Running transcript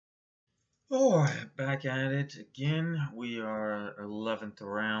Alright, back at it again. We are 11th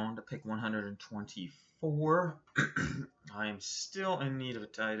round, pick 124. I am still in need of a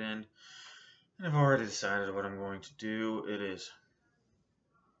tight end, and I've already decided what I'm going to do.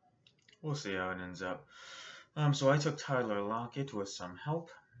 We'll see how it ends up. So I took Tyler Lockett with some help.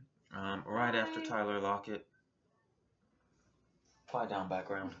 Right after Tyler Lockett, quiet down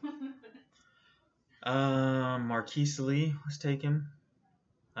background. Marquise Lee was taken.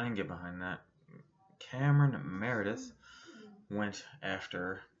 I can get behind that. Cameron Meredith went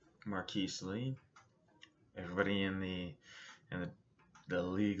after Marquise Lee. Everybody in the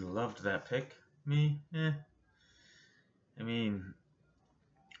league loved that pick. Me, I mean,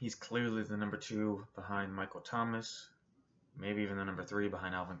 he's clearly the number 2 behind Michael Thomas, maybe even the number 3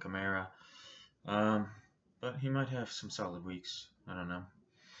 behind Alvin Kamara. But he might have some solid weeks. I don't know.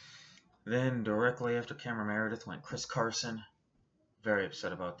 Then directly after Cameron Meredith went Chris Carson. Very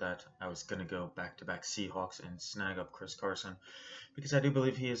upset about that. I was going to go back-to-back Seahawks and snag up Chris Carson because I do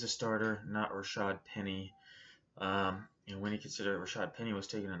believe he is a starter, not Rashad Penny. And when you consider Rashad Penny was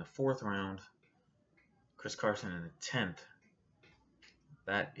taken in the 4th round, Chris Carson in the 10th,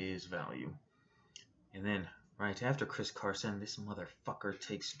 that is value. And then right after Chris Carson, this motherfucker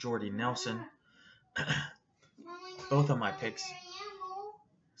takes Jordy Nelson. Both of my picks.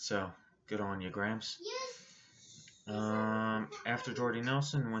 So, good on you, Gramps. After Jordy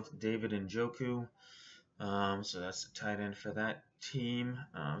Nelson went David Njoku. So that's the tight end for that team.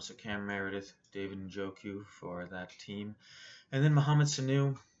 So Cam Meredith, David Njoku for that team. And then Mohamed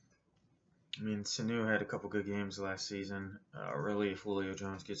Sanu. I mean, Sanu had a couple good games last season. Really, if Julio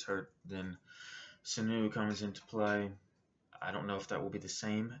Jones gets hurt, then Sanu comes into play. I don't know if that will be the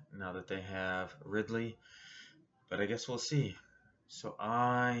same now that they have Ridley, but I guess we'll see. So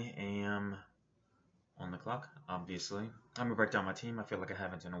I am on the clock, obviously. I'm going to break down my team. I feel like I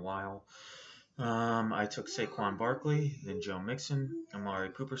haven't in a while. I took Saquon Barkley, then Joe Mixon, Amari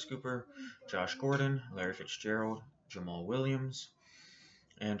Cooper Scooper, Josh Gordon, Larry Fitzgerald, Jamal Williams,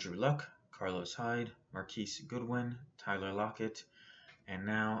 Andrew Luck, Carlos Hyde, Marquise Goodwin, Tyler Lockett, and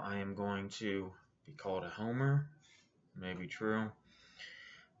now I am going to be called a homer. Maybe true,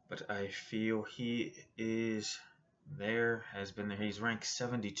 but I feel he is there, has been there. He's ranked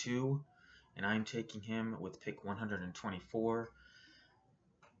 72, and I'm taking him with pick 124,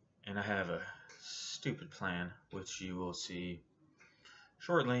 and I have a stupid plan, which you will see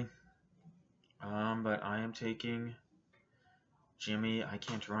shortly, but I am taking Jimmy, I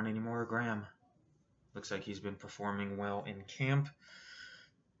can't run anymore, Graham. Looks like he's been performing well in camp,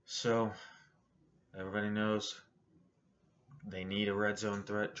 so everybody knows they need a red zone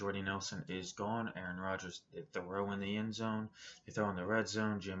threat. Jordy Nelson is gone. Aaron Rodgers, they throw in the end zone. They throw in the red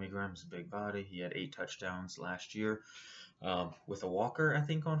zone. Jimmy Graham's a big body. He had 8 touchdowns last year. With a walker, I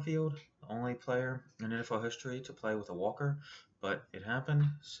think, on field. The only player in NFL history to play with a walker. But it happened,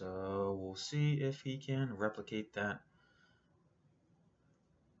 so we'll see if he can replicate that.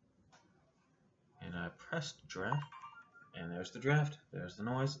 And I pressed draft. And there's the draft. There's the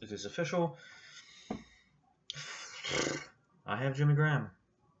noise. It is official. I have Jimmy Graham.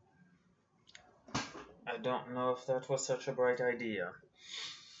 I don't know if that was such a bright idea.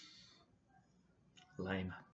 Lame.